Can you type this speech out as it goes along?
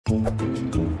Hello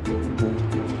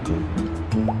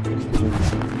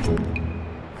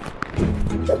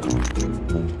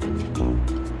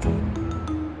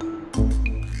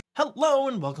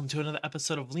and welcome to another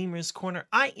episode of Lemur's Corner.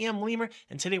 I am Lemur,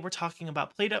 and today we're talking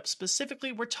about PlateUp.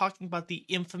 Specifically, we're talking about the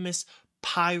infamous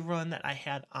pie run that I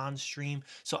had on stream.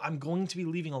 So I'm going to be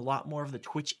leaving a lot more of the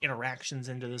Twitch interactions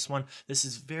into this one. This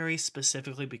is very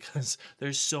specifically because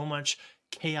there's so much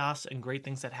chaos and great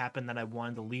things that happen that I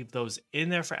wanted to leave those in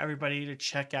there for everybody to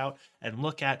check out and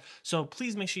look at. So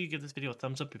please make sure you give this video a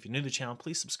thumbs up. If you're new to the channel,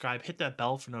 please subscribe, hit that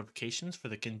bell for notifications for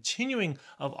the continuing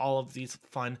of all of these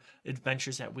fun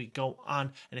adventures that we go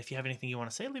on. And if you have anything you want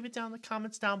to say, leave it down in the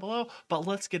comments down below. But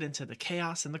let's get into the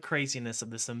chaos and the craziness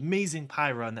of this amazing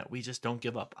pie run that we just don't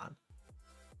give up on.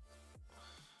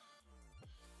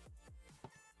 All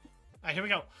right, here we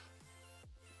go.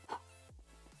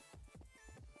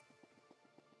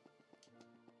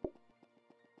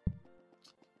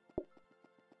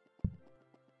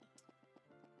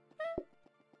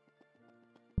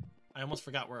 I almost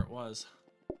forgot where it was.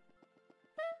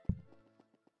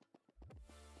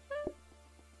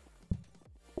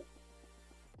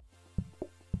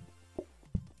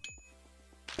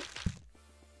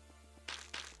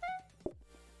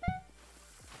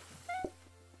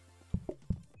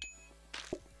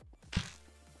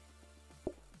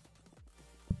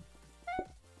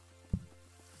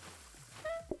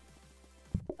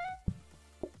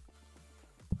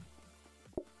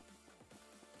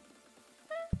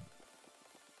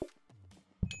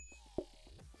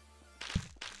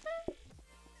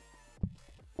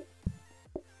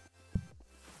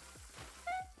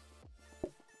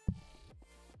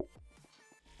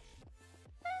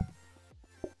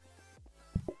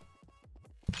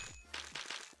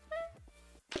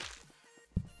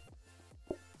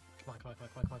 Come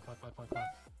on.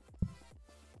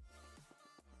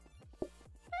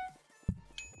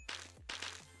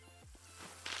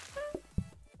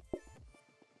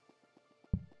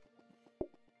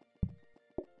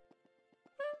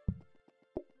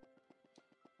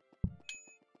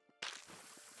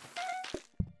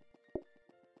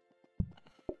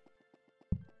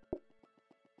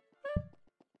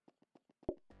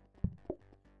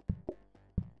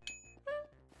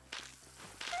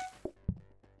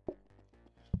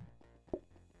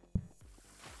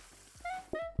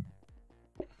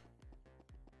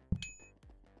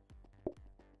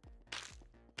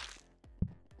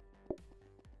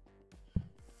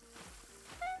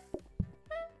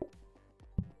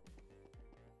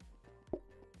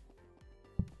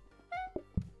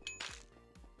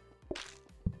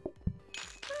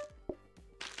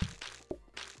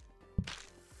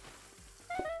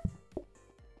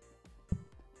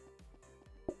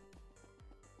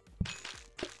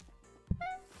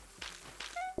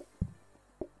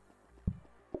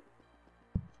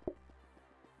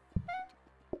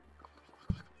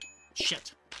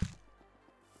 Shit.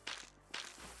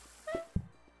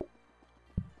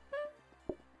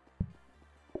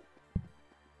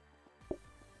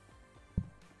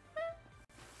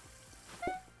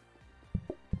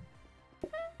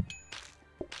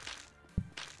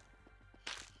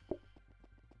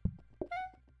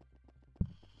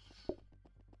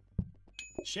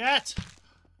 Shit.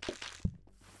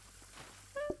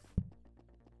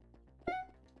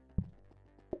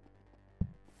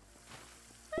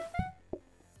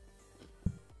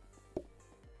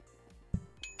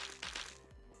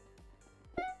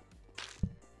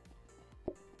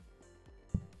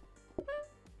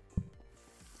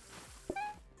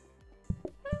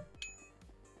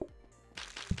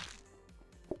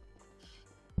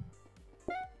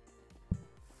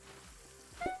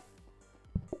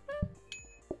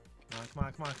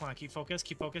 Come on. Keep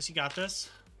focused. You got this.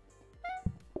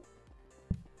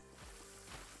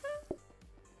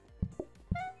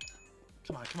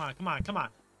 Come on.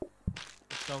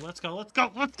 Let's go.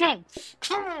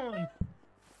 Come on!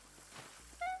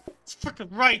 It's freaking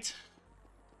right.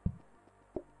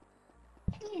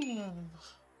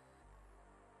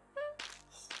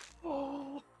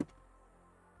 Oh.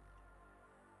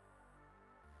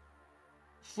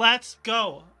 Let's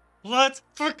go. Let's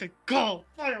freaking go.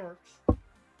 Fireworks.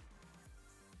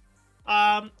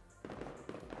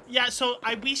 Yeah, so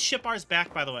we ship ours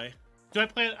back, by the way. I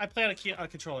play on a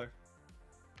controller,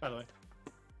 by the way.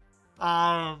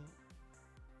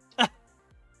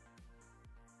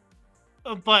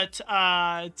 But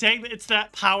dang, it's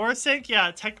that power sync.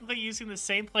 Yeah, technically using the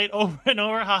same plate over and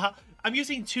over. Haha. I'm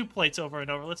using 2 plates over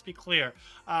and over. Let's be clear.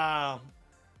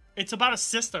 It's about a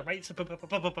system, right?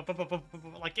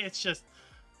 Like, it's just,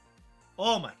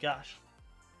 oh my gosh.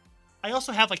 I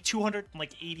also have like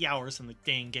 280 hours in the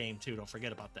dang game too. Don't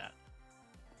forget about that.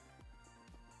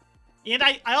 And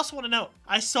I also want to know,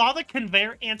 I saw the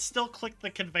conveyor and still clicked the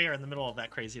conveyor in the middle of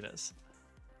that craziness.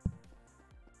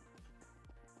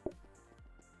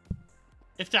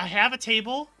 If I have a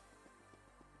table,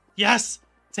 yes,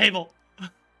 table.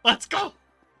 Let's go.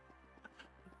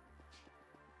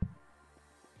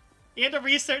 And a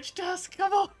research desk.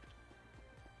 Come on.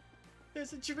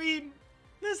 There's a dream.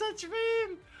 There's a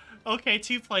dream. Okay,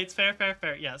 2 plates. Fair, fair,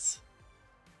 fair. Yes.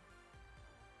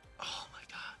 Oh my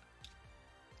god.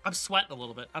 I'm sweating a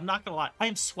little bit. I'm not gonna lie. I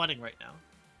am sweating right now.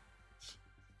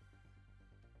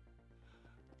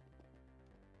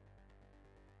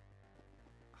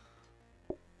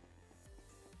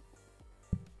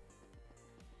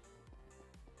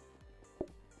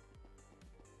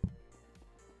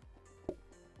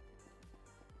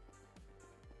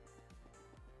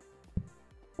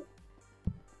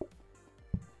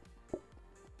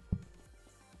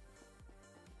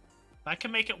 If I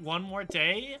can make it one more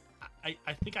day,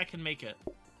 I think I can make it.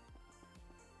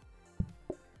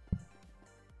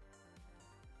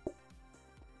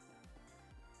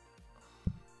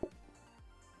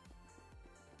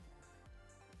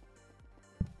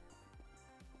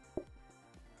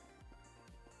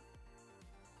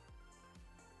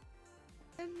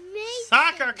 Amazing.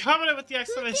 Soccer coming in with the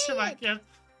exclamation mark. Yeah.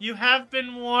 You have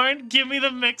been warned. Give me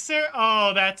the mixer.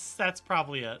 Oh, that's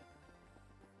probably it.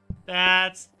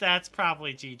 That's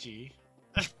probably GG.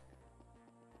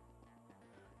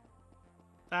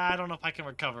 I don't know if I can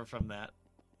recover from that.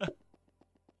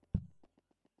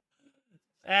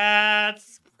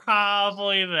 That's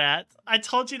probably that. I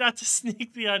told you not to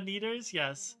sneak the uneaters.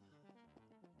 Yes.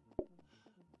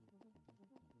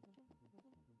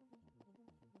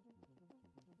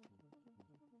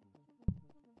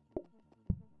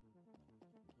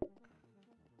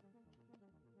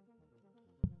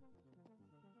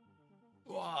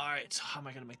 Alright, how am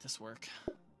I gonna make this work?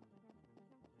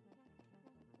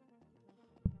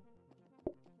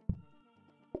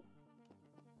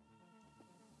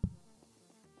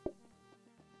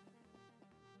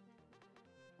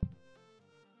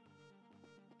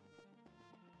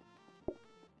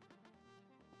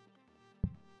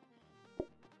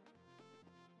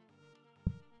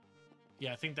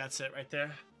 Yeah, I think that's it right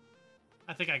there.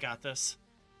 I think I got this.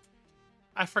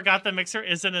 I forgot the mixer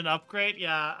isn't an upgrade.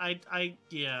 Yeah,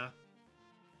 yeah.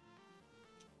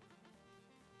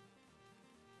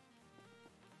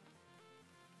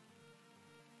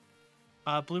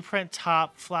 Blueprint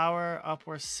top, flour up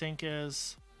where sink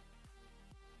is.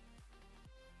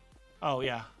 Oh,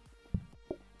 yeah.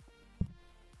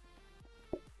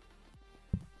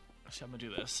 Actually, I'm gonna do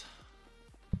this.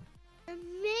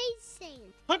 Amazing.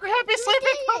 Hungry, happy,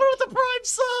 sleeping, coming with the prime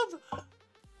sub.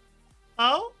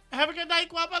 Oh, have a good night,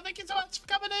 Guapa. Thank you so much for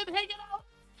coming in, hanging out.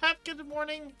 Have a good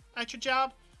morning at your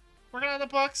job, working on the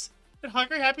books. And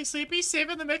hungry, happy, sleepy,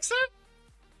 saving the mixer.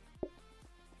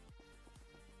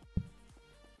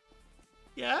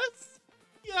 Yes,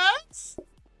 yes.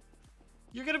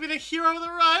 You're gonna be the hero of the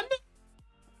run.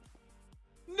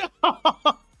 No.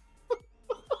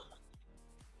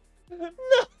 No.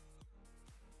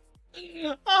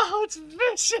 Oh, it's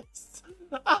vicious.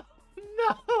 Oh,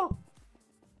 no.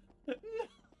 No.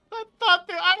 I thought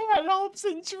that I had hopes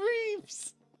and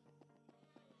dreams.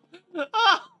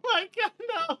 Oh my god,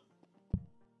 no.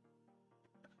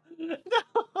 No.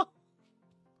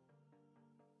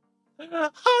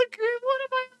 Hungry, what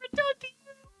have I ever done to you?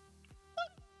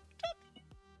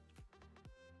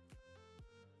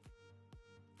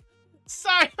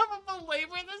 Sorry, I'm a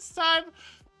belabor this time.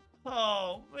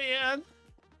 Oh, man.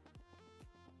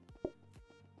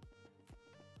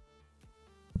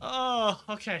 Oh,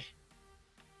 okay.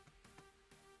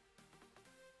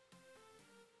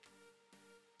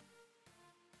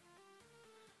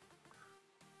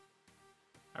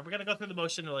 Alright, we're gonna go through the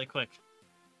motion really quick.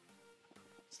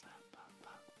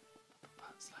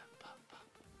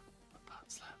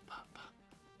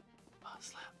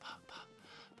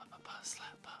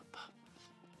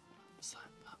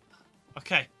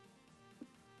 Okay.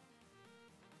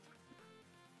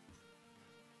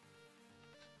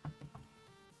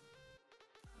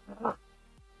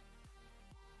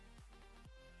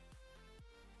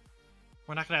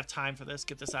 We're not gonna have time for this.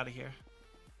 Get this out of here.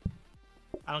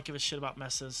 I don't give a shit about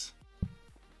messes.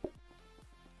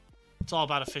 It's all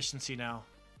about efficiency now.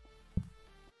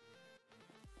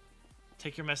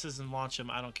 Take your messes and launch them.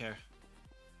 I don't care.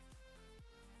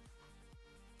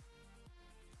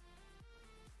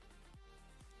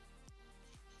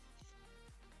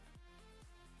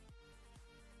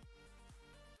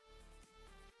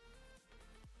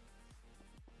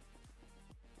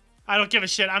 I don't give a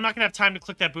shit. I'm not gonna have time to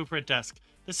click that blueprint desk.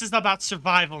 This is about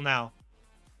survival now.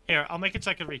 Here, I'll make it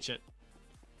so I can reach it.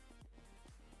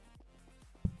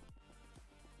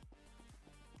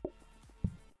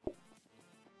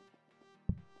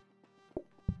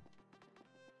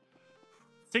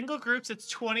 Single groups, it's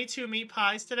 22 meat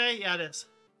pies today? Yeah, it is.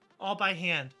 All by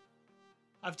hand.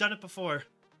 I've done it before.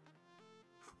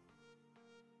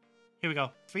 Here we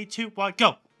go. 3, 2, 1,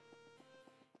 go!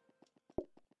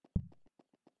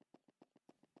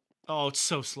 Oh, it's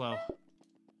so slow.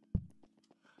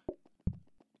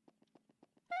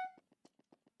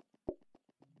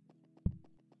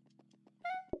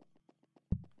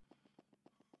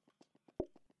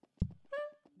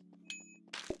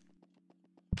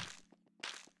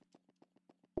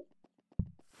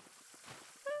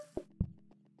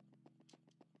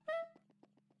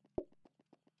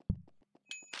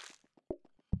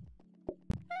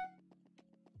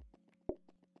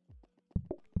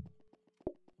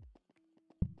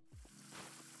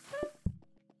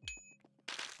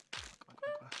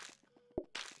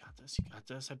 You got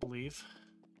this, I believe.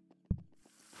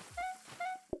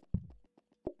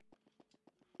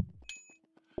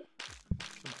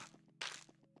 Come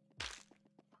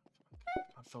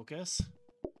on, focus.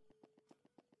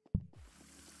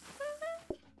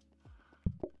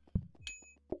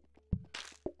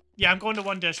 Yeah, I'm going to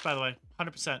one dish, by the way.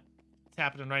 100%. It's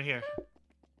happening right here.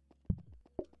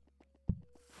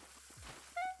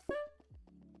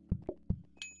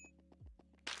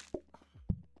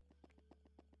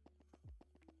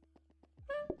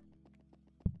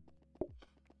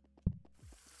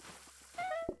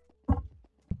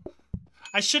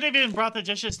 I should have even brought the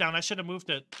dishes down. I should have moved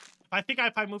it. I think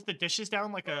if I moved the dishes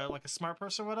down like a smart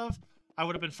person would have, I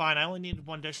would have been fine. I only needed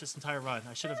one dish this entire run.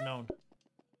 I should have known.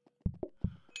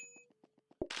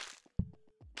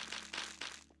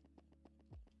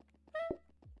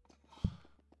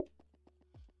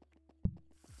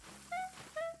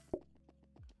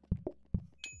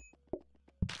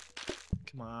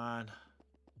 Come on.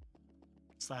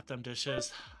 Slap them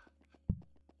dishes.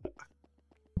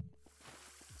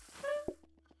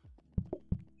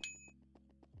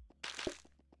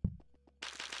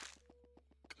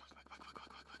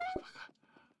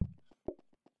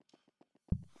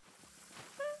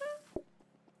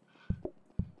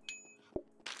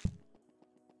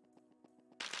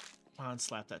 Come on,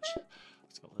 slap that.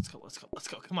 Let's go, let's go, let's go, let's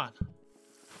go. Come on.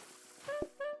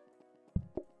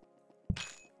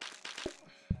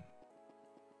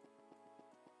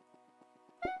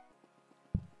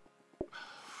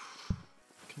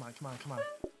 Come on, come on, come on.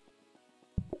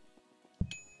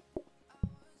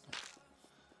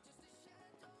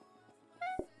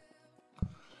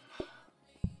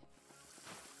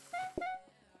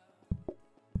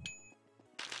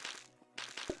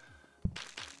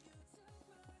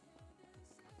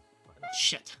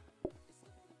 Shit.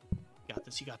 You got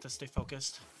this, you got this. Stay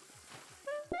focused.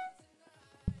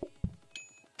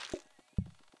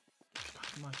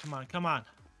 Come on, come on, come on.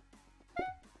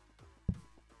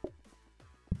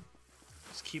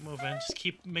 Just keep moving. Just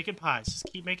keep making pies. Just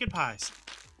keep making pies.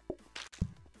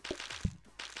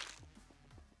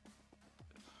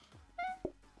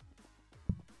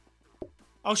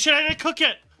 Oh shit, I didn't cook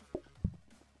it!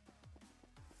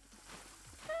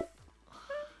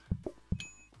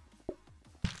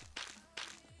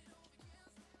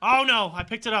 Oh no, I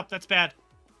picked it up. That's bad.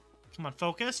 Come on,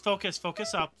 focus, focus,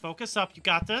 focus up. Focus up. You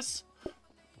got this.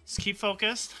 Just keep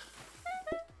focused.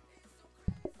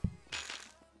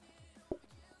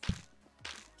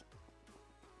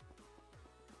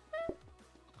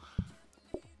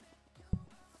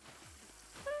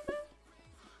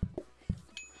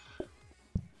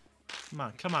 Come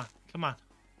on, come on, come on.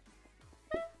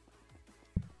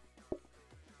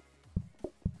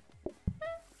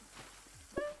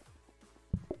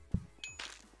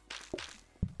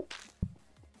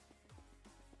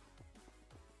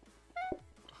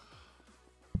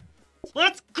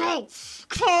 Let's go!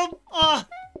 Come on!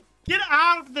 Get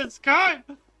out of this car!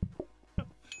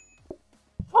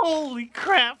 Holy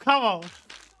crap, come on!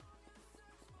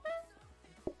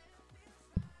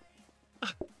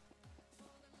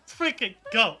 Freaking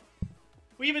go!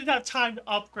 We even have time to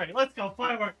upgrade. Let's go,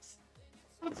 fireworks!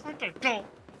 Let's freaking go!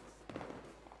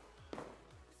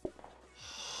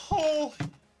 Holy...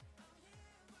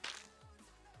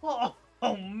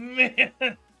 Oh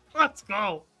man! Let's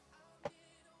go!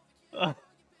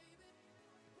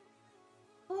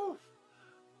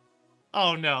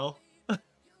 Oh no.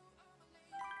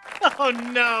 Oh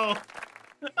no.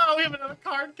 Oh, we have another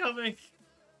card coming.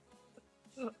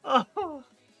 Oh.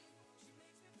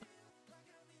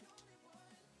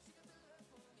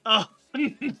 Oh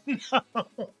no.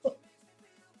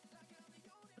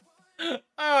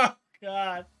 Oh,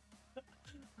 God.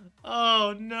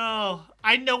 Oh, no.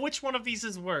 I know which one of these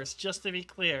is worse, just to be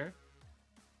clear.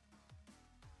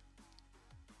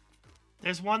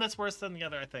 There's one that's worse than the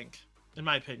other, I think, in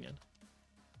my opinion.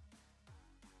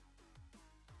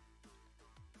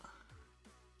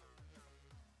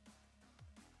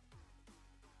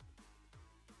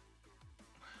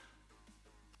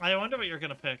 I wonder what you're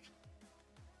gonna pick.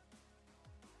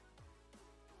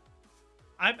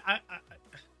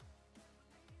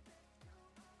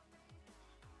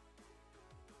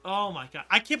 Oh my God.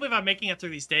 I can't believe I'm making it through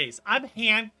these days. I'm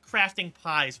handcrafting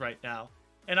pies right now.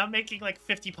 And I'm making like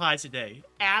 50 pies a day.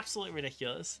 Absolutely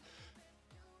ridiculous.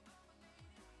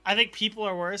 I think people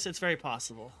are worse. It's very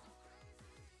possible.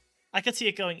 I could see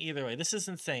it going either way. This is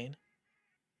insane.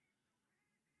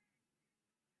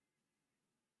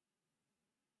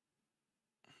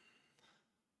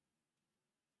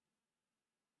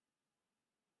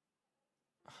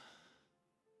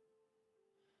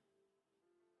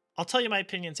 I'll tell you my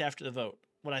opinions after the vote,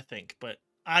 what I think, but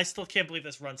I still can't believe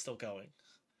this run's still going.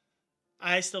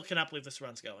 I still cannot believe this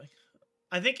run's going.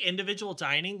 I think individual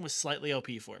dining was slightly OP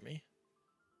for me.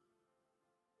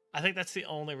 I think that's the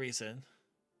only reason.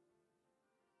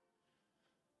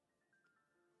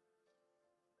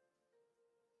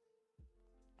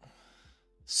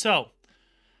 So,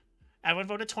 everyone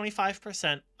voted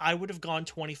 25%. I would have gone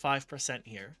 25%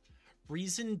 here.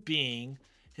 Reason being,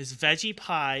 his veggie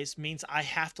pies means I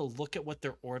have to look at what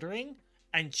they're ordering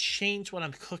and change what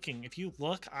I'm cooking. If you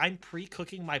look, I'm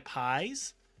pre-cooking my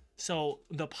pies. So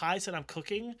the pies that I'm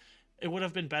cooking, it would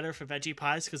have been better for veggie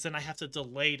pies because then I have to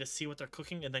delay to see what they're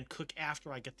cooking and then cook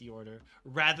after I get the order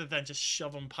rather than just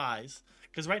shove them pies.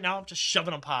 Because right now I'm just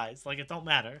shoving them pies. Like, it don't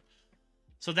matter.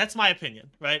 So that's my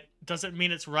opinion, right? Does it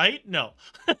mean it's right? No.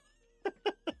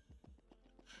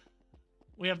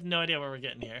 We have no idea where we're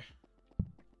getting here.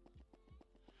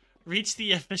 Reach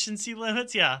the efficiency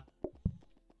limits? Yeah.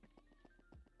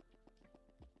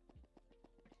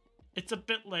 It's a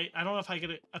bit late. I don't know if I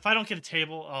get it. If I don't get a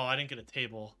table. Oh, I didn't get a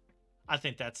table. I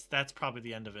think that's probably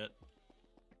the end of it.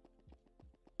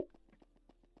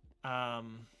 Yeah,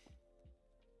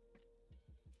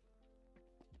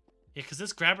 because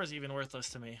this grabber's even worthless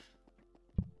to me.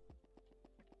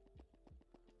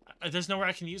 There's nowhere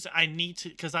I can use it. I need to,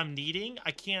 because I'm kneading.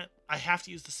 I can't. I have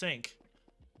to use the sink.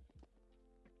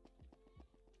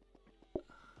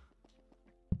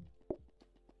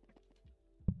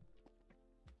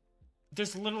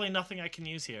 There's literally nothing I can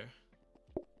use here.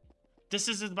 This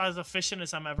is about as efficient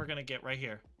as I'm ever going to get right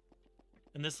here.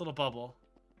 In this little bubble.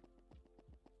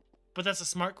 But that's a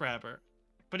smart grabber.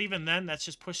 But even then, that's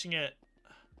just pushing it.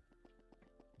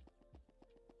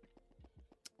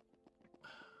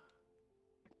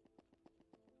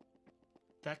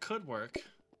 That could work.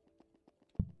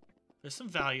 There's some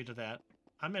value to that.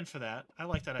 I'm in for that. I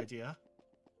like that idea.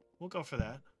 We'll go for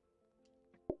that.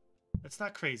 It's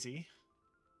not crazy.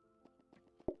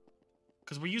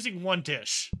 Because we're using one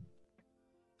dish.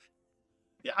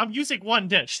 Yeah, I'm using one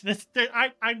dish.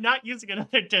 I'm not using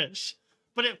another dish.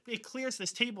 But it clears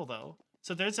this table, though.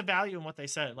 So there's a value in what they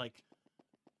said. Like,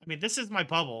 I mean, this is my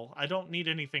bubble. I don't need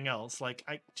anything else. Like,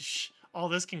 all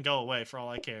this can go away for all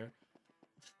I care.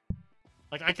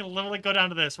 Like, I can literally go down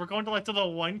to this. We're going to, like, to the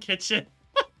one kitchen.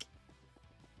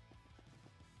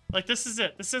 Like, this is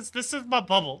it. This is my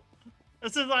bubble.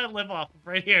 This is what I live off of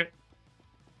right here.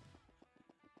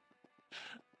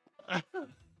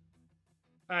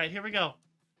 Alright, here we go.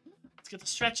 Let's get the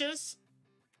stretches.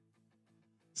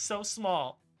 So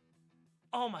small.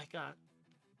 Oh my God.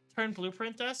 Turn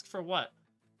blueprint desk for what?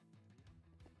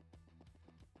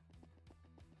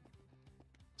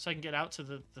 So I can get out to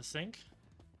the sink?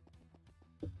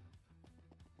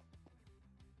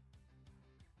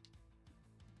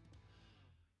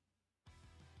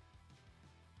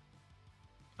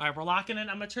 Alright, we're locking in.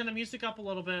 I'm gonna turn the music up a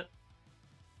little bit.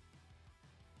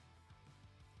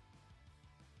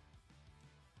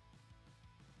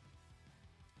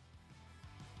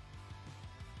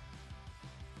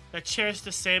 That chair's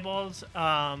disabled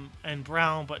and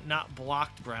brown, but not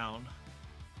blocked brown.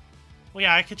 Well,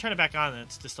 yeah, I could turn it back on and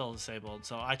it's still disabled,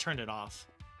 so I turned it off.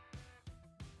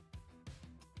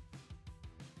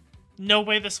 No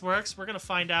way this works. We're gonna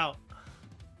find out.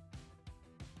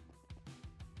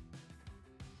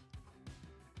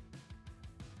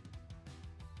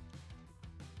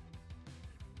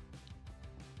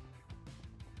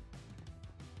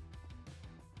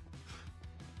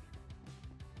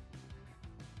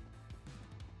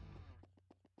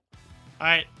 All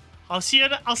right, I'll see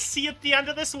you at the end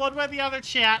of this one way or the other,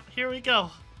 chat. Here we go.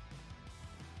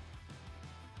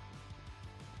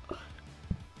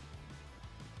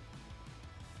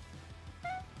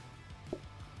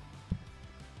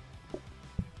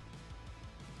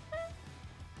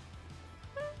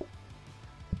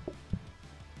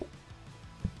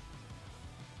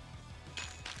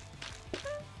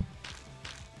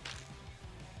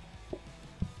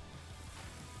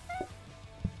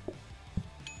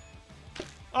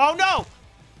 Oh no!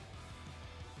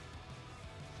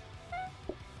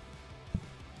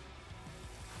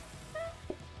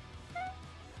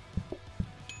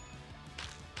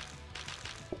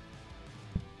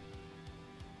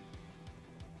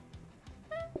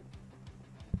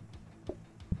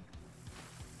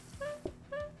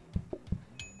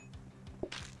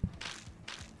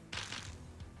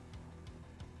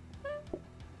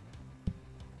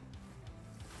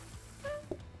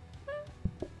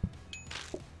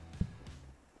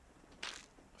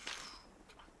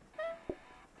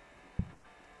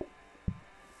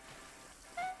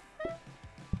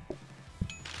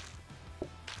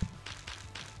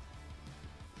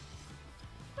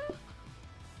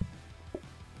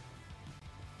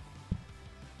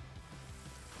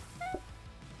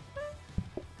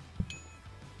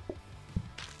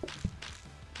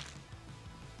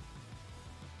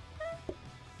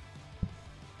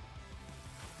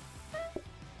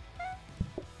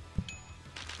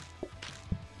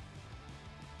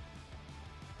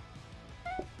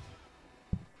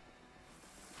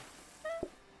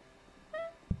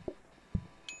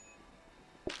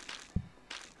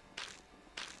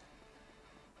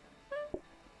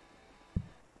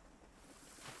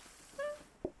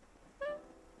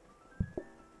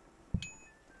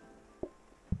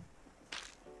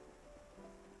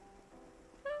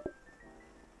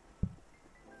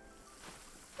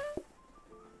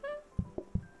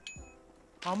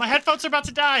 Oh, my headphones are about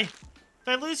to die. If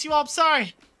I lose you all, I'm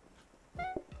sorry.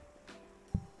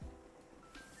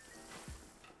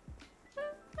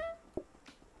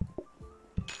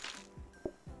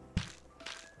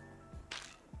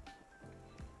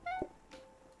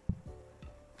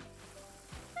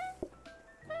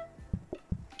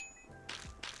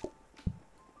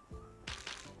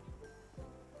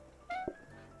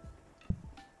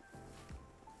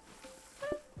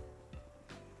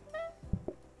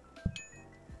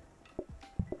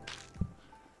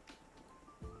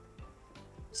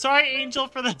 Sorry, Angel,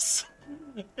 for this.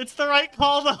 It's the right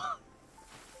call, though.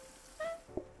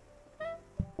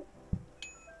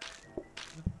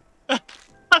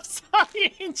 I'm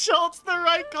sorry, Angel. It's the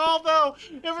right call, though.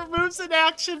 It removes an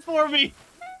action for me.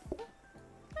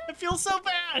 I feel so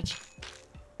bad.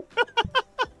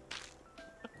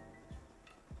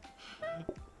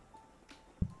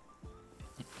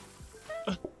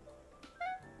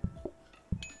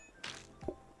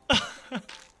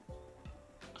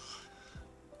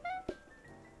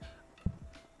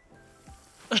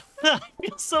 I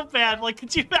feel so bad. Like,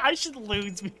 could you? I should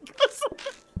lose because.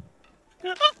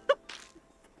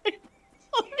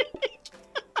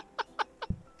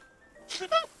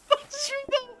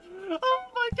 Oh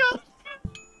my god!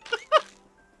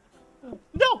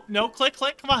 No, no, click,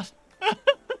 come on.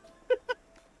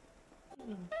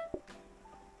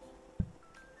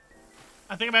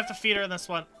 I think I'm gonna have to feed her in this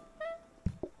one.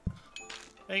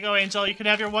 There you go, Angel. You can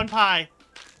have your one pie.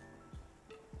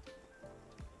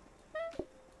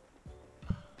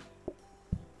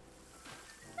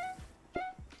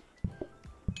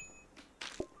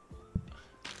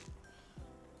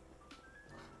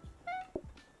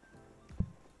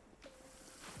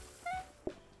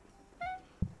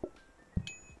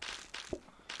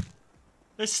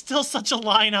 There's still such a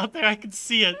line out there, I can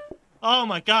see it. Oh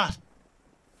my god.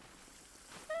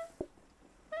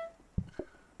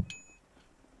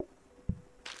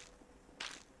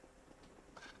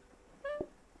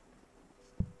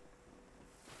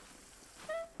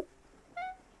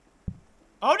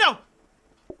 Oh no!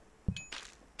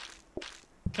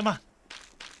 Come on.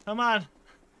 Come on.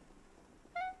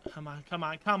 Come on, come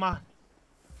on, come on.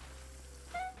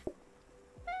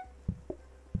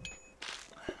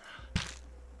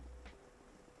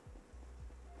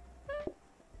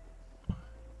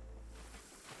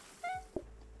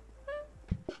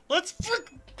 Let's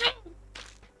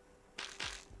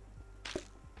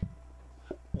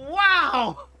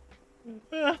wow!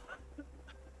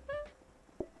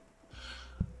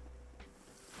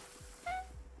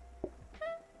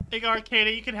 Big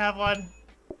Arcada, you can have one.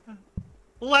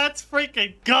 Let's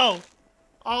freaking go!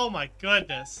 Oh my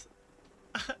goodness.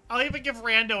 I'll even give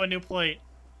Rando a new plate.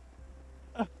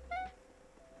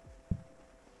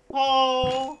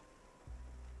 Oh.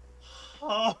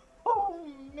 Oh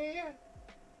man.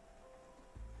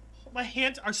 My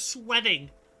hands are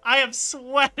sweating. I am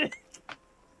sweating.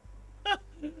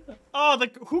 Oh,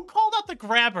 who called out the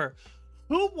grabber?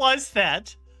 Who was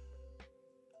that?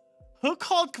 Who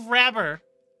called grabber?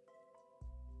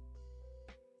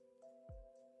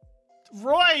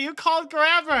 Roy, you called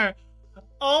grabber.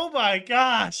 Oh my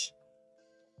gosh.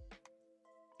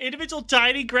 Individual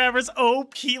dining grabbers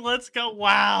OP. Let's go.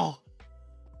 Wow.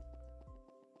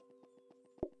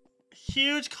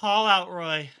 Huge call out,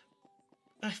 Roy.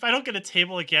 If I don't get a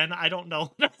table again, I don't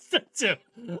know what else to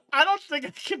do. I don't think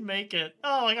I can make it.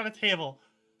 Oh, I got a table.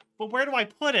 But where do I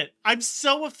put it? I'm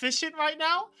so efficient right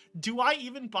now. Do I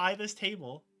even buy this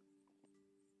table?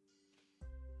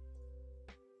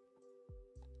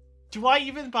 Do I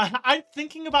even buy... I'm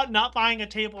thinking about not buying a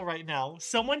table right now.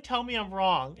 Someone tell me I'm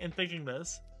wrong in thinking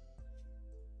this.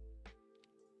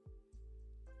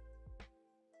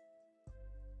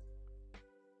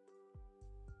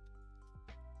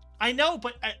 I know,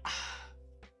 but I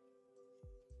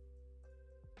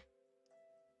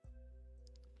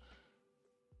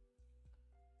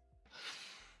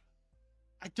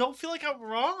don't feel like I'm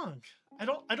wrong. I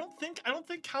don't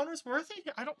think counter's worth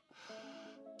it. I don't,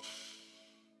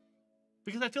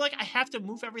 because I feel like I have to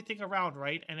move everything around,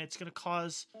 right? And it's gonna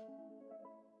cause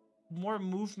more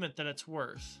movement than it's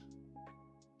worth.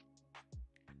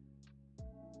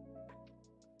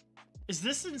 Is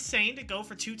this insane to go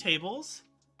for 2 tables?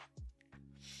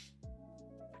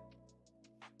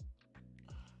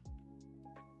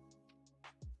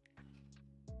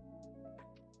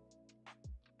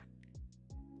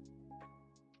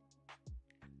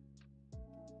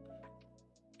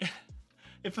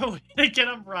 If I wait again,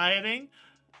 I'm rioting.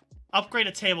 Upgrade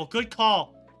a table. Good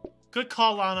call. Good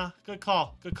call, Lana. Good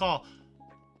call. Good call.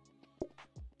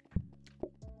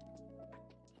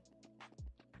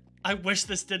 I wish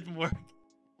this didn't work.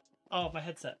 Oh, my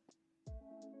headset.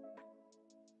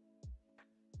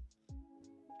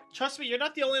 Trust me, you're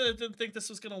not the only one that didn't think this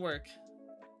was gonna work.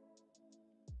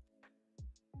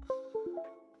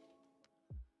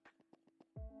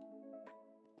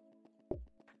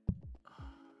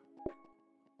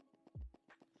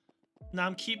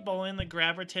 Nam, keep bowling the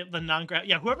grabber table, the non-grab.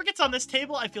 Yeah, whoever gets on this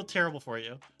table, I feel terrible for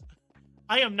you.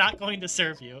 I am not going to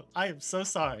serve you. I am so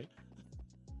sorry.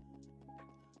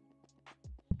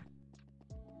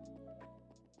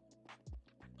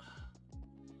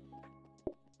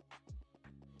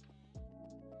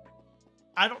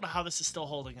 I don't know how this is still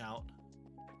holding out.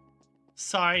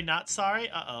 Sorry, not sorry.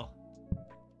 Uh-oh.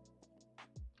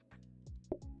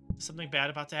 Something bad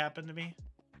about to happen to me?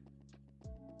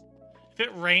 If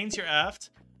it rains, you're effed.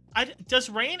 Does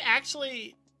rain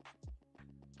actually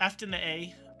effed in the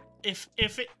A? If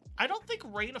it... I don't think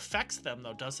rain affects them,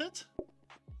 though, does it?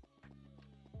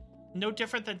 No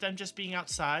different than them just being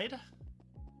outside?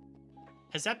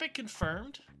 Has that been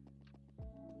confirmed?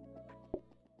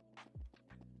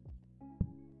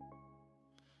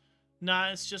 Nah,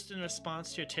 it's just in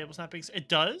response to your tables not being... It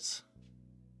does?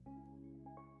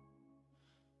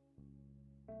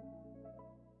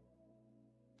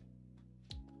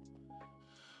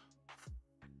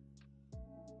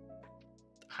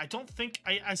 I don't think...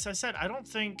 as I said, I don't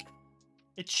think...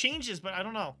 It changes, but I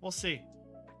don't know. We'll see.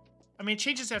 I mean, it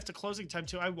changes after closing time,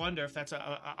 too. I wonder if that's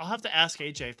a... I'll have to ask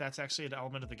AJ if that's actually an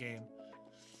element of the game.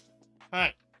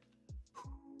 Alright.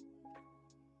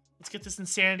 Let's get this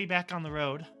insanity back on the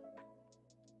road.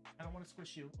 I don't want to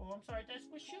squish you. Oh, I'm sorry. Did I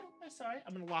squish you? I'm sorry.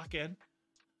 I'm going to lock in.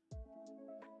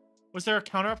 Was there a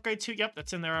counter upgrade too? Yep,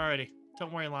 that's in there already.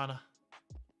 Don't worry, Lana.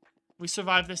 We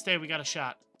survived this day. We got a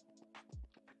shot.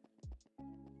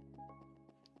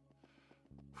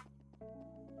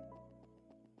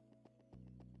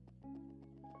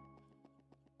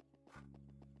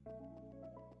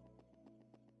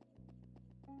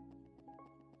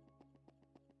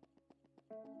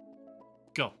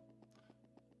 Go.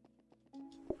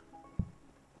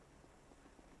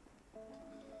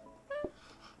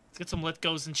 Let's get some let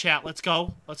goes in chat. Let's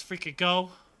go. Let's freaking go.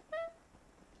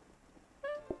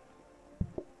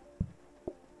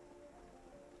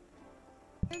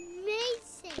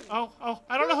 Amazing. Oh,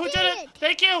 I don't know who did it.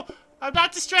 Thank you. I'm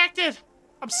not distracted.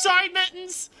 I'm sorry,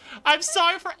 Mittens. I'm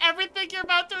sorry for everything you're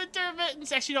about to endure,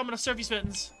 Mittens. Actually, no, I'm going to serve you,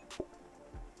 Mittens.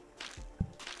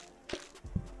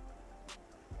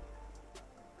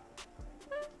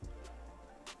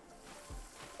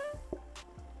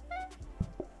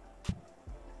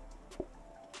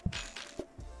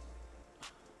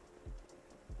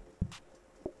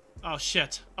 Oh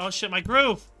shit. Oh shit, my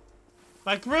groove!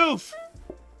 My groove!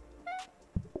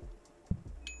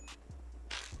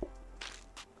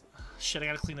 Shit, I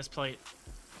gotta clean this plate.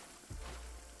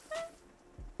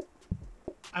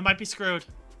 I might be screwed.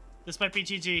 This might be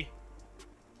GG.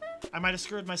 I might have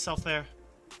screwed myself there.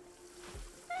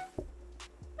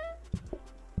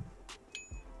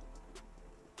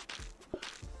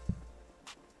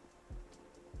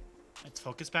 Let's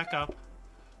focus back up.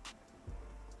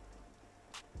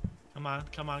 Come on,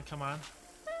 come on, come on.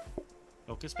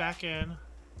 Focus back in.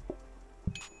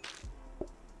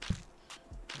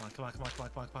 Come on, come on, come on, come on,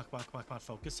 come on, come on, come on, come on, come on.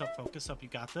 Focus up, you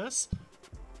got this.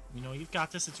 You know you've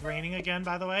got this. It's raining again,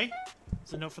 by the way.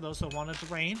 It's a note for those who wanted to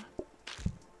rain.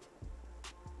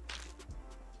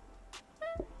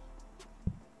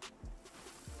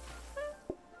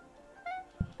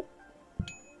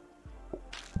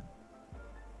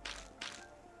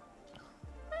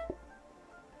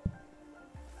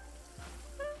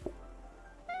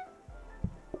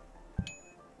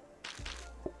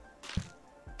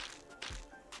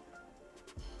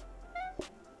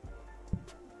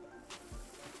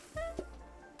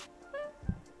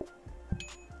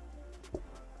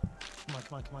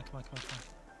 Come on, come on, come on, come on, come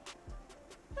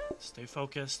on. Stay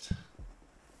focused.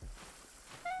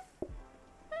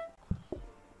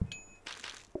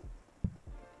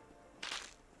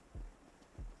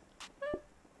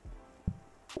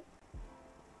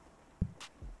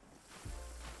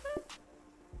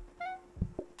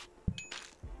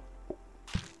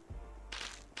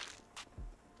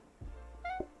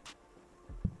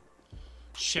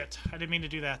 Shit, I didn't mean to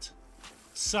do that.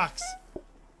 Sucks.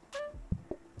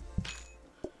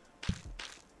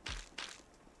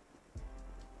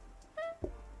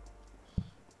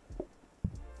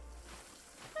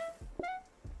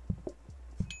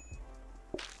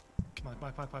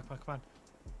 Come on.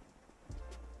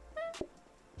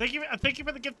 Thank you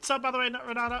for the gift sub, by the way,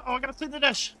 Renata. Oh, I gotta clean the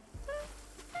dish.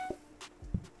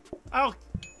 Oh,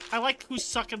 I like who's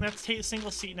sucking that single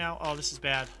seat now. Oh, this is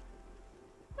bad.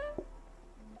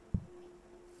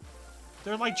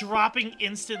 They're like dropping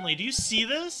instantly. Do you see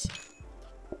this?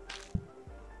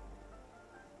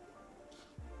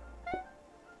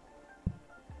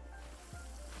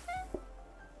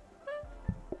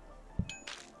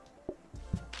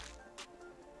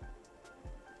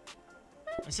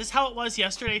 Is this how it was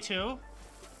yesterday, too?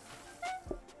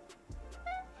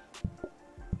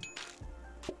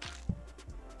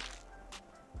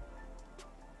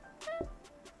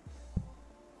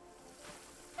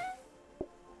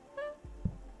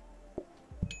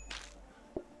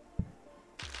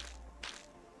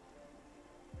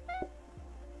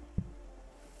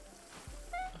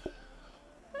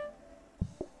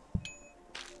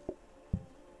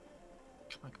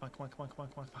 Come on.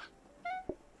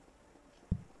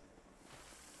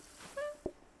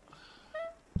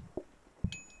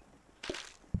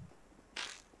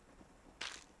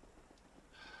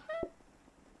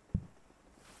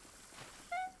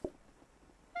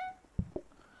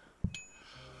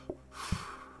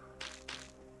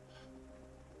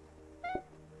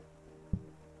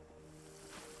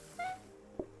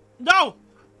 No!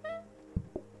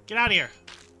 Get out of here.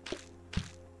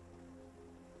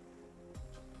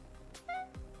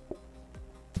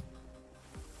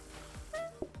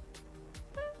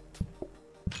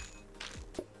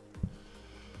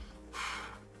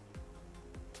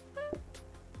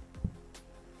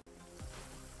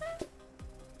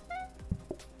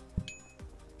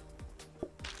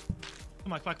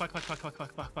 Come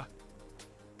on.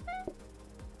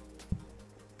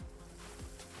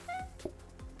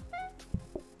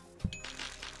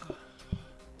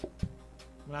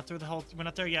 We're not through the whole. We're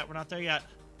not there yet.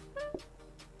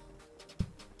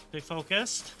 Stay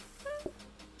focused.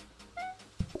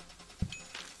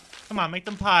 Come on, make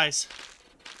them pies.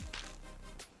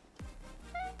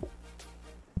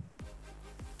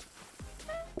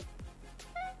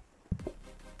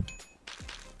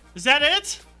 Is that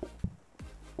it?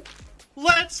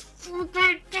 Let's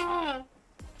freaking go!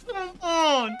 Come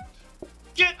on!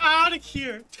 Get out of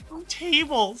here! 2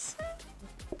 tables!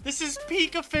 This is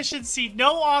peak efficiency,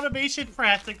 no automation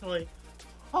practically.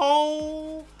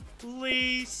 Holy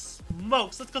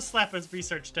smokes! Let's go slap his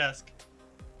research desk.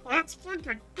 Let's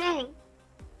freaking go!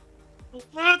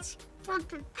 Let's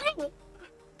freaking go!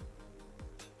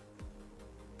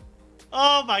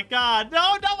 Oh my god!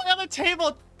 No, not my other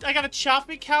table! I got a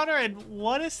chopping counter, and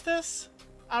what is this?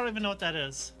 I don't even know what that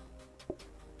is.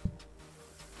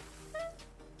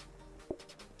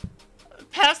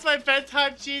 Past my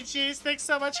bedtime, GG's. Thanks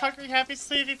so much, Hungry Happy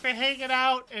Sleepy, for hanging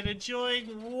out and enjoying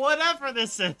whatever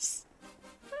this is.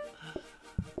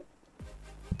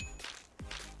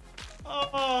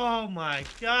 Oh my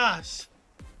gosh.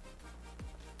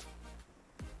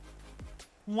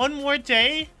 One more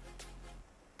day?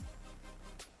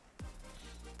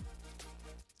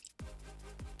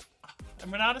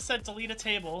 And Renata said delete a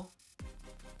table.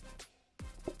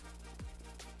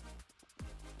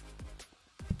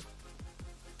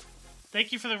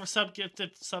 Thank you for the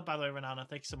gifted sub, by the way, Renata.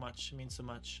 Thanks so much. It means so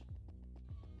much.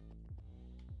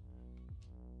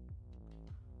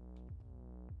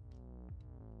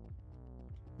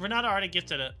 Renata already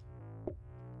gifted it.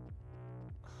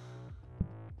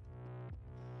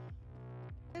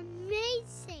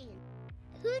 Amazing.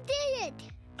 Who did it?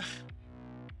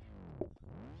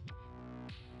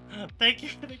 Thank you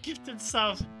for the gifted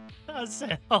sub.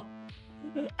 Sale.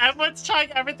 Everyone's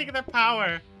trying everything in their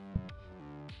power.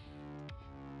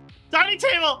 Dining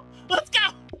table! Let's go!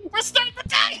 We're starting the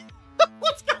day!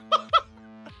 Let's go!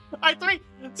 Alright, 3,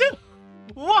 2,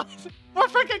 1. We're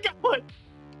freaking going!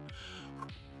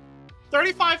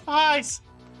 35 pies!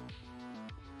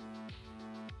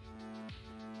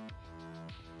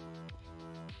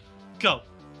 Go.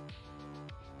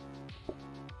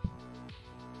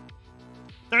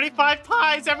 35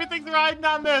 pies! Everything's riding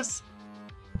on this!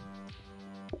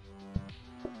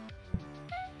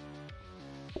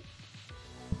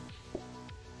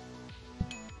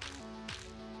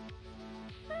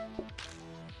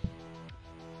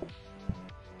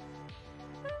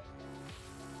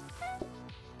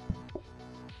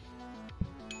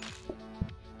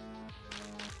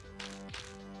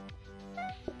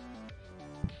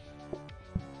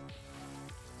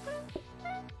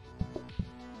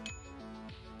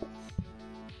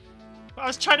 I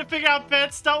was trying to figure out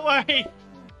bits, don't worry.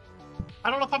 I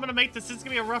don't know if I'm gonna make this. This is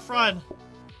gonna be a rough run.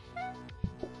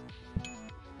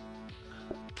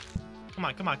 Come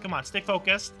on, come on, come on. Stay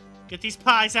focused. Get these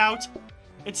pies out.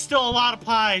 It's still a lot of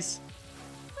pies.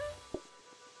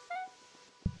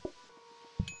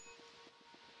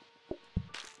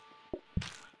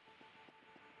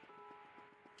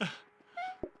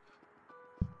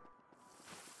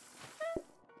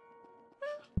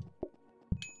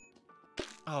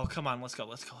 Oh, come on. Let's go.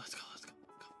 Let's go. Let's go. Let's go.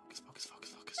 Focus, focus, focus,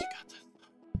 focus. You got this.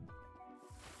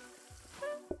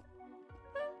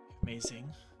 Amazing.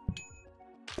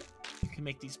 You can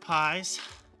make these pies.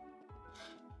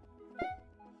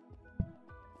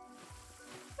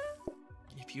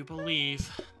 If you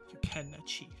believe, you can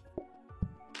achieve.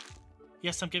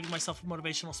 Yes, I'm giving myself a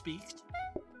motivational speech.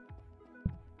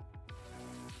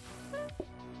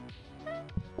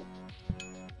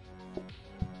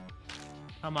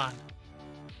 Come on.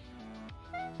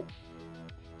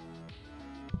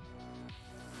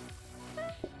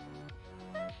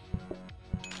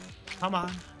 Come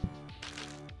on.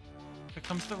 Here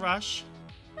comes the rush.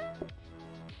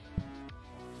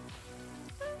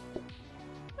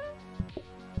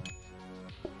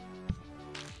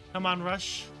 Come on,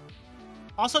 rush.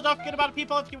 Also, don't forget about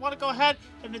people. If you want to go ahead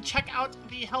and then check out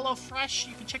the HelloFresh,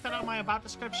 you can check that out in my about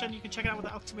description. You can check it out with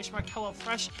the exclamation mark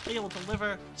HelloFresh. They will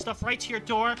deliver stuff right to your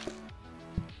door.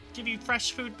 Give you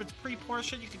fresh food, but it's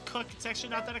pre-portioned. You can cook. It's actually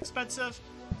not that expensive.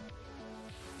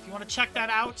 If you want to check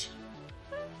that out,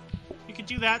 you can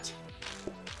do that.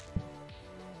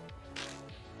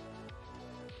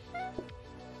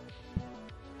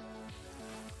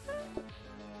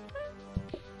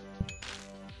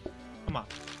 Come on.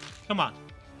 Come on.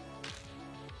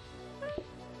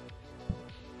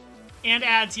 And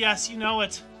ads, yes, you know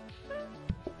it.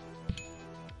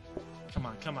 Come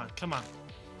on, come on, come on.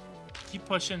 Keep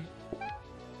pushing.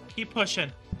 Keep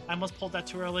pushing. I almost pulled that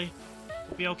too early.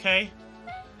 We'll be okay.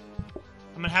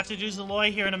 I'm gonna have to do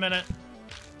Zaloy here in a minute.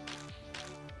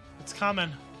 It's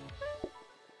coming.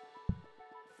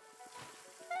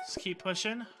 Just keep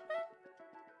pushing.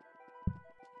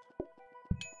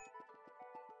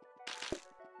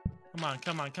 Come on,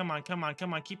 come on, come on, come on,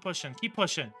 come on. Keep pushing, keep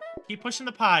pushing. Keep pushing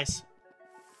the pies.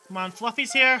 Come on,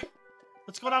 Fluffy's here.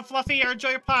 Let's go down, Fluffy, or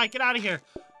enjoy your pie. Get out of here.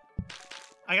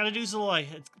 I gotta do Zaloy.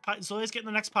 Zaloy's getting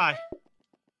the next pie.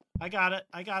 I got it,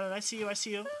 I got it. I see you, I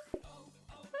see you.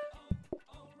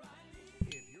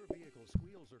 If your vehicle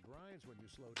squeals or grinds when you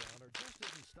slow down or just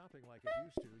isn't stopping like it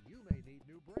used to, you may need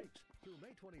new brakes. Through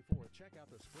May 24th, check out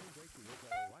the spring brake wheels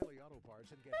at O'Reilly Auto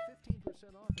Parts and get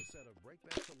 15% off a set of Brake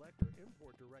Pad Select or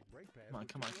Import Direct brake pads. Come on,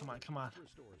 come on, come on, come on.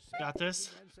 Got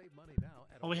this.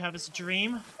 All we have is a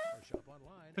dream.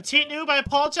 Petite noob, I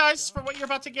apologize for what you're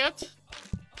about to get.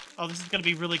 Oh, this is gonna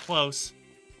be really close.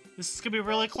 This is gonna be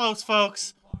really close,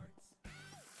 folks.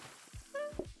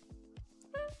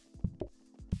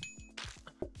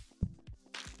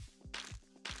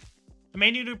 The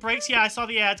main new breaks? Yeah, I saw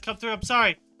the ads come through. I'm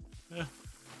sorry.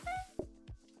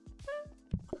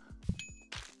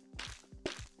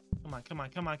 Come on, come on,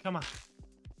 come on, come on.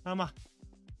 Come on.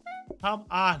 Come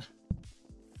on.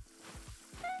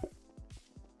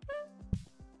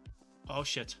 Oh,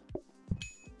 shit.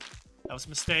 That was a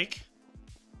mistake.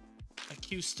 That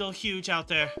queue's still huge out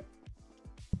there.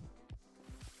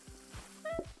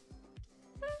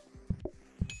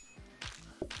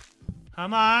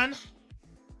 Come on.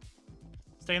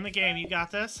 Stay in the game. You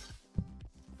got this.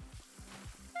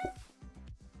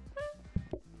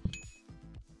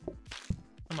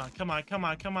 Come on, come on, come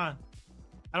on, come on.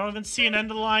 I don't even see an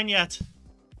end of the line yet.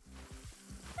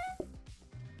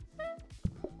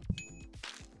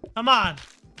 Come on.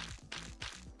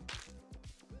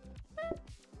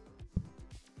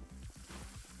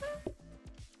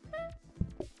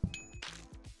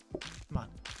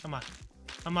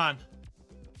 Come on.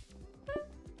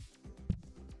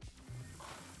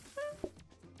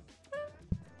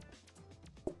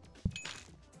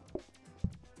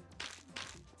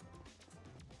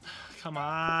 Come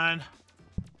on.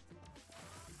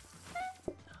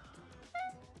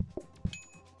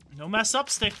 No mess up,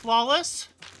 stay flawless.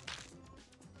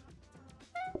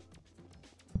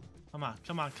 Come on,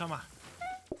 come on, come on.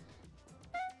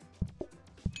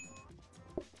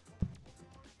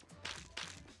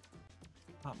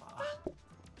 Come on.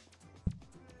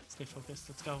 Stay focused,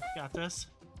 let's go. Got this.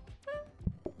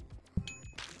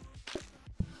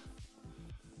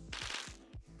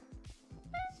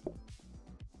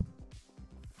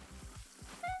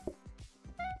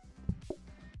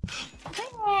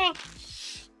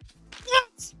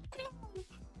 Yes!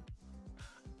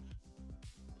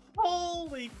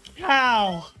 Holy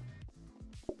cow!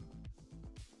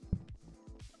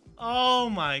 Oh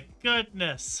my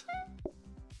goodness.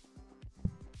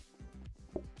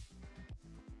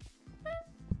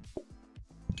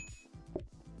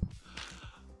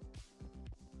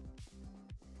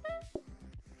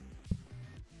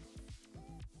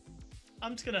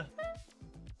 I'm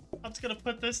just gonna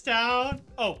put this down.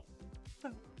 Oh.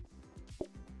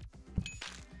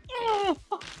 Oh.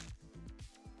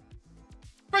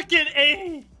 Frickin'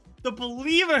 A! The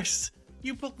believers!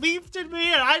 You believed in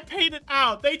me and I paid it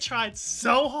out. They tried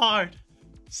so hard.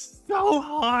 So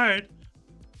hard.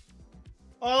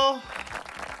 Oh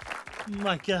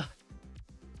my god.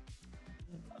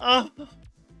 Oh.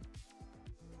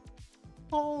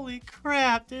 Holy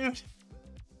crap, dude.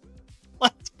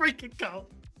 Let's freaking go.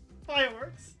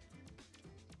 Fireworks.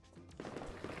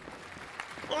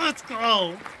 Let's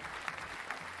go.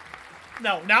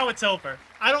 No, now it's over.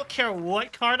 I don't care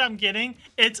what card I'm getting.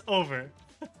 It's over.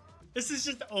 This is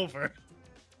just over.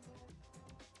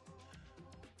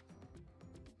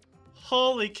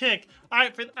 Holy kick.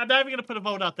 Alright, I'm not even going to put a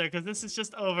vote out there because this is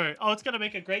just over. Oh, it's going to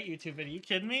make a great YouTube video. You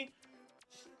kidding me?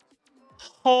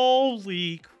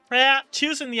 Holy crap.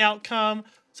 Choosing the outcome.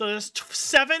 So there's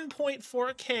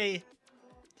 7.4K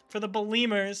for the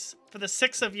Beliemers, for the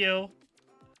 6 of you.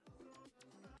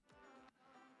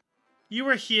 You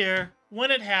were here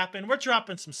when it happened. We're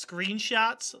dropping some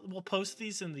screenshots. We'll post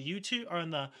these in the YouTube or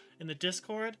in the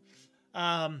Discord.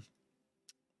 HelloFresh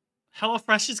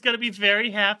is gonna be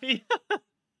very happy.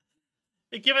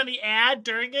 They're giving the ad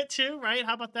during it too, right?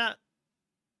 How about that?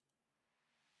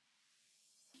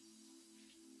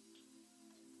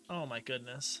 Oh my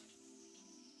goodness.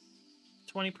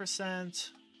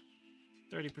 20%,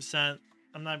 30%.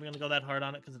 I'm not even gonna go that hard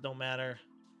on it because it don't matter.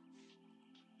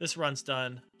 This run's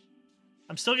done.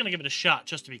 I'm still going to give it a shot,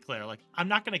 just to be clear. Like, I'm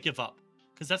not going to give up,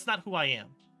 because that's not who I am.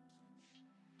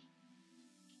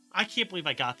 I can't believe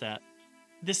I got that.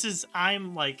 This is,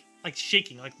 I'm, like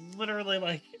shaking. Like, literally,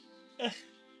 like...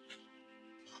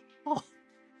 Oh.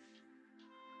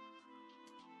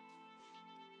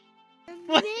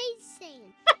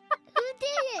 Amazing! Who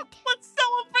did it? Let's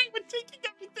celebrate with taking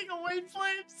everything away,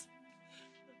 Flames!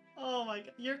 Oh my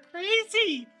god, you're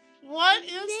crazy! What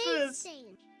is this?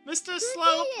 Mr.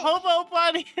 Slope, Hobo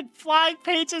Bunny, and Flying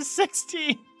Pages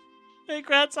 16.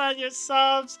 Congrats on your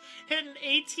subs. Hitting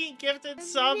 18 gifted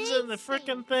subs in the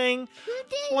frickin' thing.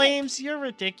 Flames, you're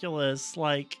ridiculous.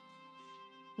 Like,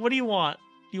 what do you want?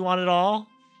 Do you want it all?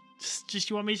 Just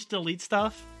you want me to delete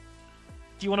stuff?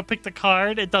 Do you want to pick the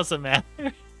card? It doesn't matter.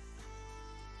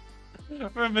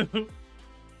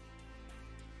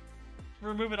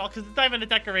 Remove it all, because it's not even a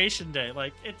decoration day.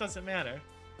 Like, it doesn't matter.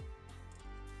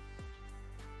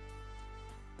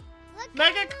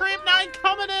 Mega Creep 9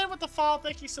 coming in with the fall.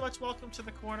 Thank you so much. Welcome to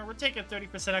the corner. We're taking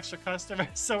 30% extra customers.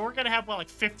 So we're going to have, what, like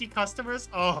 50 customers?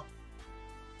 Oh.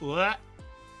 What?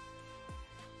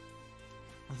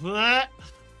 What?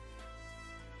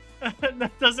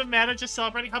 That doesn't matter. Just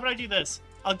celebrating. How about I do this?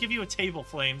 I'll give you a table,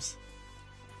 Flames.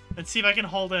 And see if I can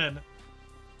hold in.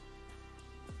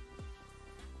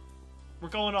 We're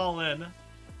going all in.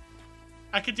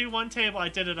 I could do one table. I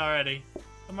did it already.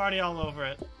 I'm already all over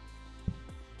it.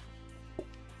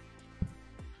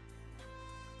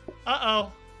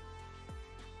 Uh-oh.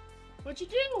 What'd you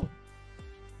do?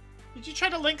 Did you try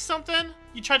to link something?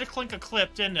 You tried to clink a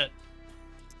clip, didn't it?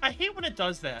 I hate when it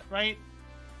does that, right?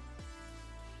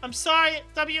 I'm sorry,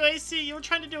 WAC, you were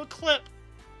trying to do a clip.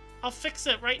 I'll fix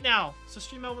it right now. So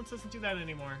Stream Elements doesn't do that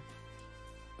anymore.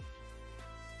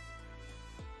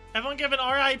 Everyone give an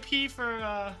RIP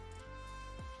for,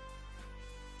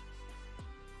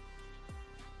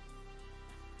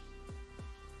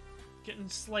 getting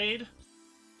slayed.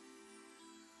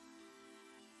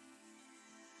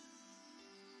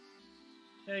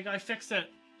 There you go, I fixed it.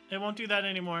 It won't do that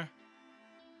anymore.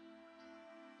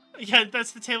 Yeah,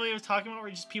 that's the Tailor I was talking about,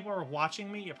 where just people are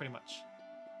watching me. Yeah, pretty much.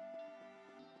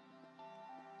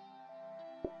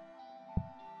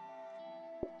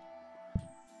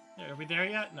 Yeah, are we there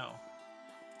yet? No.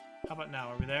 How about now?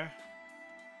 Are we there?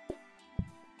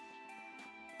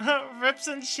 Rips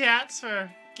and chats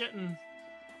for getting...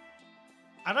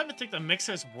 I don't even think the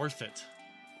mixer's worth it.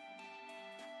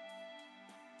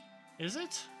 Is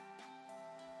it?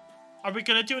 Are we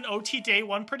gonna do an OT day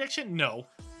 1 prediction? No.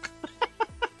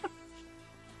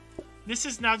 This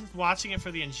is now just watching it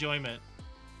for the enjoyment.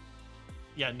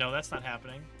 Yeah, no, that's not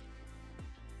happening.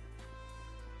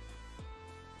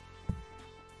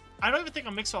 I don't even think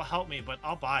a mixer will help me, but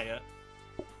I'll buy it.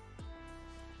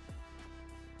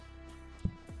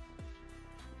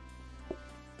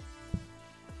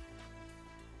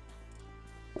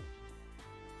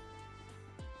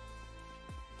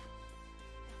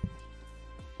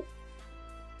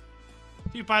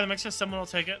 If you buy the mixer, someone will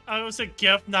take it. Oh, it was a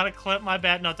gift, not a clip. My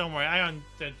bad. No, don't worry. I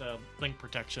undid the link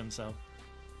protection, so.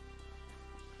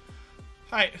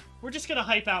 Alright, we're just gonna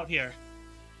hype out here.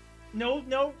 No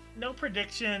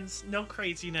predictions, no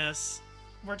craziness.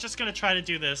 We're just gonna try to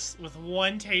do this with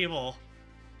one table.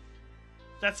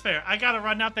 That's fair. I gotta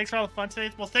run now. Thanks for all the fun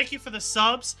today. Well, thank you for the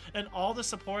subs and all the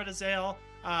support, Azael.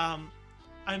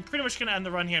 I'm pretty much gonna end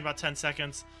the run here in about 10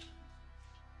 seconds.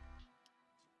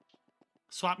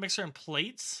 Swap mixer and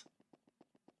plates?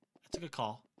 That's a good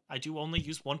call. I do only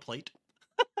use one plate.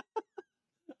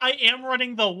 I am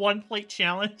running the one plate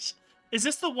challenge. Is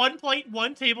this the one plate,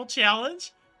 one table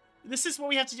challenge? This is what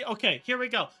we have to do. Okay, here we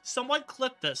go. Someone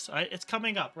clip this, all right? It's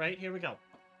coming up, right? Here we go.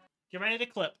 Get ready to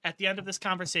clip at the end of this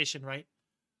conversation, right?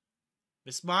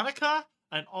 Miss Monica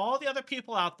and all the other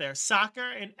people out there,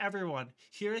 soccer and everyone,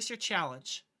 here is your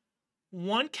challenge.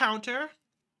 One counter,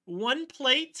 one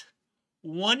plate,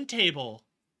 one table.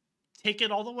 Take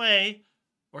it all the way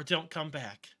or don't come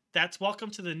back. That's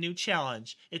welcome to the new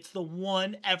challenge. It's the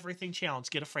one everything challenge.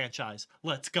 Get a franchise.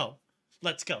 Let's go.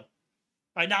 Let's go. All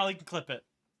right, now we can clip it.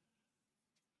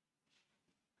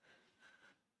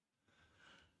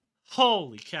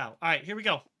 Holy cow. All right, here we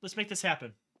go. Let's make this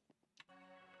happen.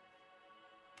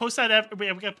 Post that. We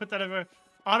gotta put that over.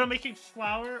 Automating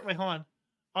flour. Wait, hold on.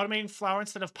 Automating flour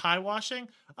instead of pie washing.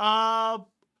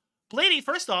 Blady,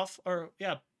 first off, or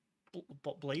yeah,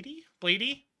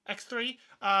 Blady X3.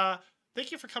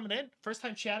 Thank you for coming in. First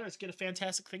time chatters get a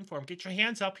fantastic thing for him. Get your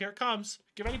hands up. Here it comes.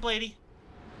 Get ready, Blady.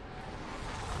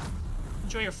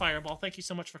 Enjoy your fireball. Thank you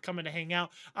so much for coming to hang out.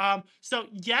 So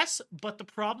yes, but the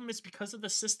problem is because of the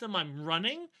system I'm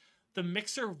running, the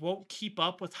mixer won't keep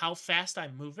up with how fast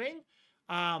I'm moving.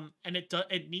 And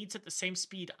it needs at the same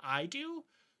speed I do.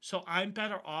 So I'm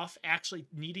better off actually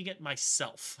needing it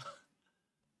myself.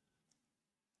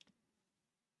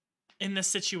 In this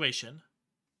situation.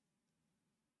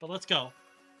 But let's go.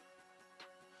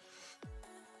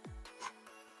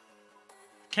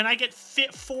 Can I get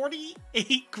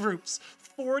 48 groups?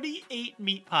 48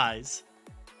 meat pies.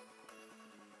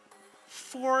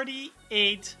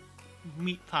 48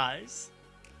 meat pies.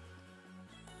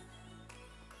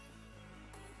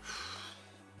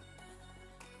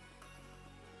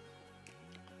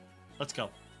 Let's go.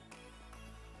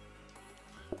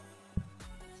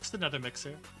 Just another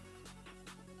mixer.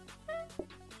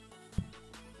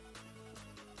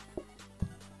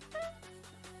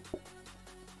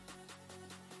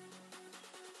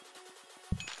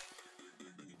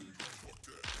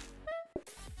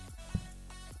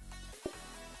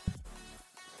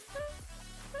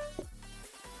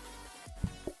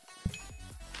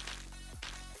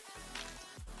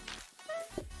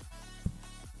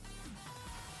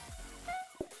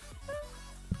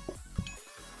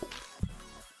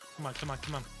 Come on, come on,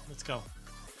 come on. Let's go.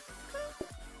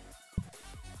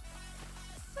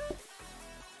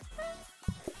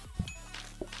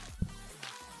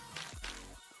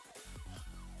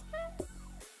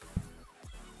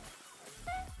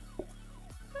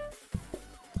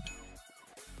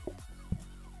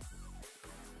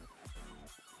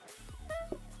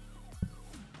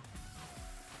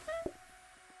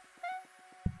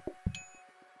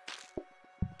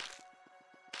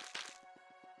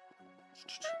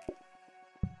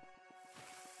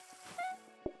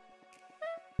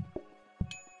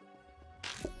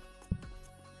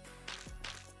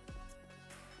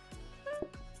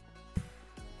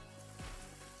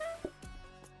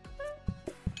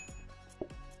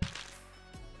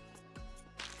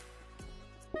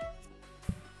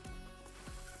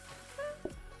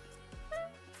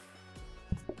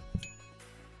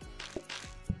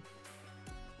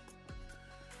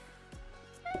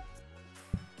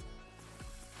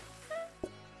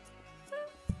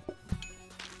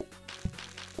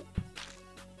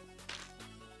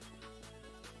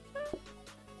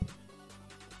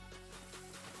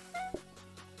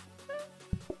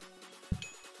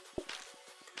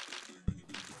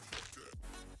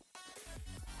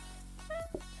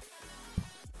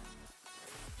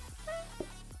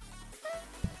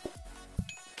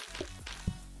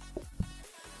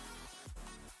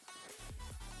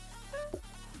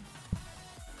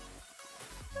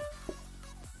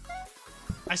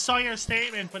 I saw your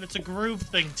statement, but it's a groove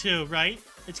thing too, right?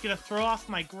 It's gonna throw off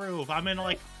my groove. I'm in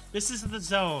like, this is the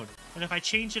zone. And if I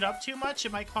change it up too much,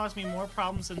 it might cause me more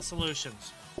problems than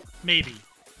solutions. Maybe.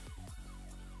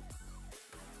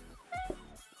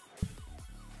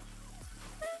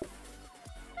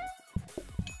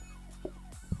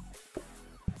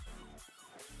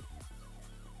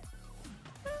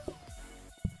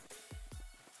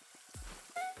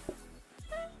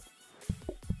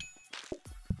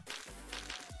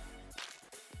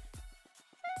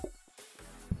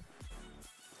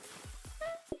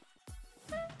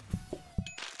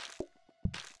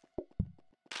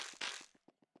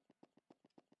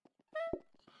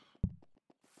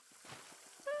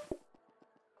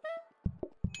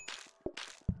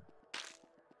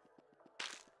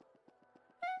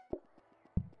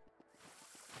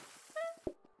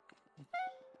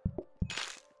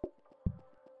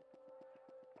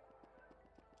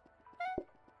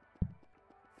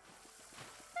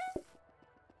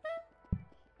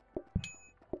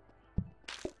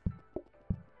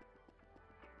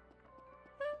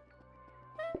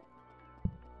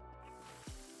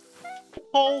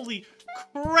 Holy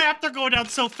crap, they're going down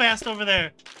so fast over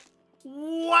there.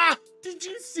 Wow, did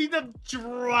you see them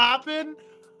dropping?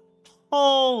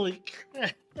 Holy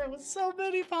crap, there was so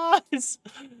many pies.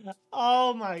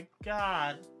 Oh my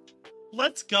god.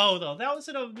 Let's go, though. That was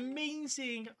an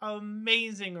amazing,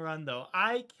 amazing run, though.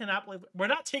 I cannot believe we're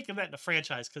not taking that into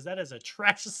franchise because that is a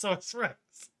Trashosaurus Rex.